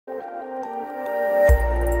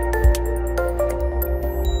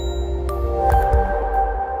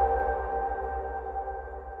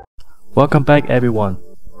Welcome back everyone.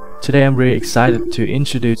 Today I'm really excited to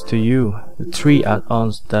introduce to you the 3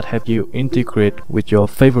 add-ons that help you integrate with your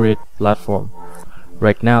favorite platform.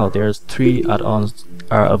 Right now there's 3 add-ons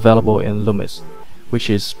are available in Lumise, which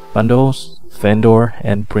is Bundles, Vendor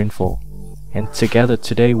and Printful. And together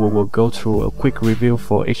today we will go through a quick review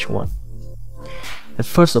for each one. And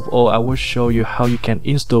first of all, I will show you how you can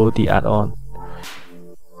install the add-on.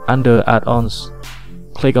 Under Add-ons,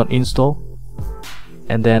 click on Install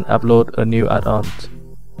and then upload a new add-on.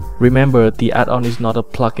 Remember, the add-on is not a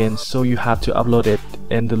plugin, so you have to upload it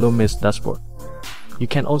in the Lumise dashboard. You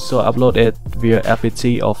can also upload it via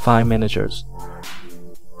FTP or file managers.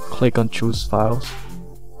 Click on Choose Files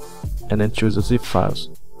and then choose the zip files.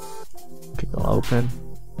 Click on Open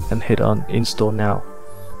and hit on Install Now.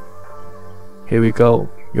 Here we go.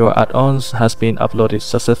 Your add-ons has been uploaded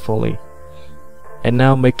successfully. And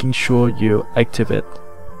now making sure you activate.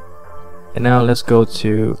 And now let's go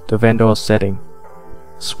to the vendor setting.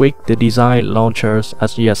 Switch the design launchers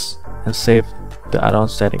as yes and save the add-on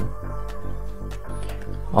setting.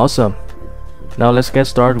 Awesome. Now let's get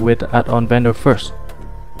started with Addon Vendor first.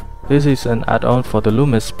 This is an add-on for the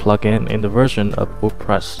Lumise plugin in the version of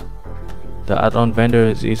Woocommerce. The Addon Vendor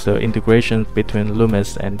is the integration between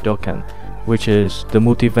Lumise and Dokan, which is the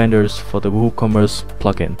multi-vendors for the Woocommerce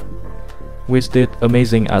plugin. With this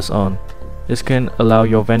amazing add-on, this can allow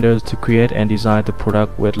your vendors to create and design the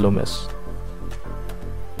product with Lumise.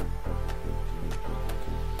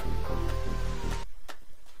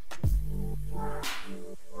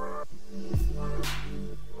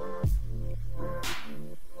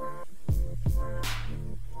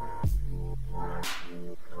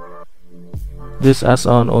 This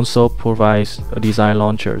add-on also provides design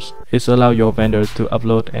launchers. It allows your vendors to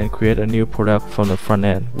upload and create a new product from the front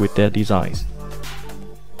end with their designs.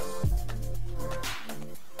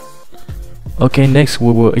 Okay, next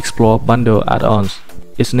we will explore bundle add-ons.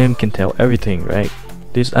 Its name can tell everything, right?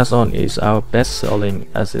 This add-on is our best selling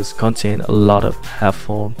as it contains a lot of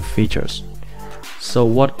helpful features. So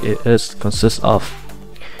what it consists of,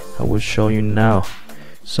 I will show you now.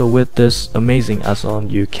 So with this amazing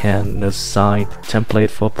add-on, you can assign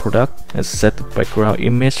template for product and set the background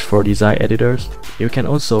image for design editors. You can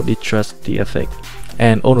also adjust the effect,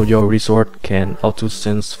 and all of your resource can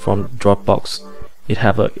auto-sync from Dropbox. It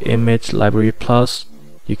have an image library plus.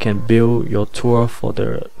 You can build your tour for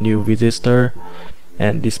the new visitor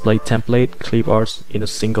and display template cliparts in a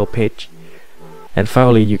single page. And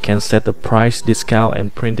finally, you can set the price, discount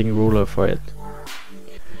and printing ruler for it.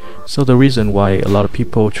 So the reason why a lot of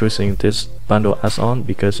people choosing this bundle add-on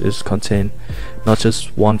because it contains not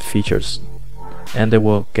just one features, and they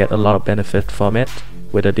will get a lot of benefit from it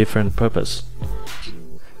with a different purpose.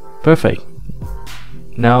 Perfect.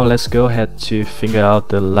 Now let's go ahead to figure out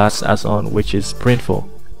the last add-on, which is Printful.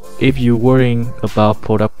 If you're worrying about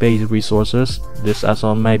product-based resources, this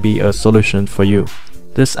add-on might be a solution for you.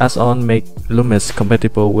 This add-on makes Lumise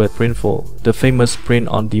compatible with Printful, the famous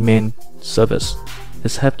print-on-demand service.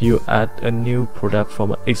 This helps you add a new product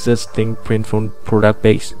from an existing Printful product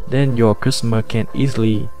base. Then your customer can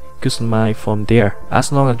easily customize from there.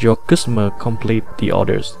 As long as your customer complete the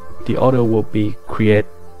orders, the order will be created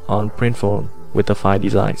on Printful with the file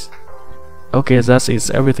designs. Okay, that is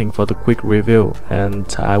everything for the quick review,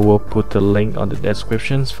 and I will put the link on the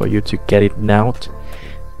descriptions for you to get it now.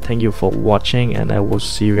 Thank you for watching, and I will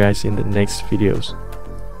see you guys in the next videos.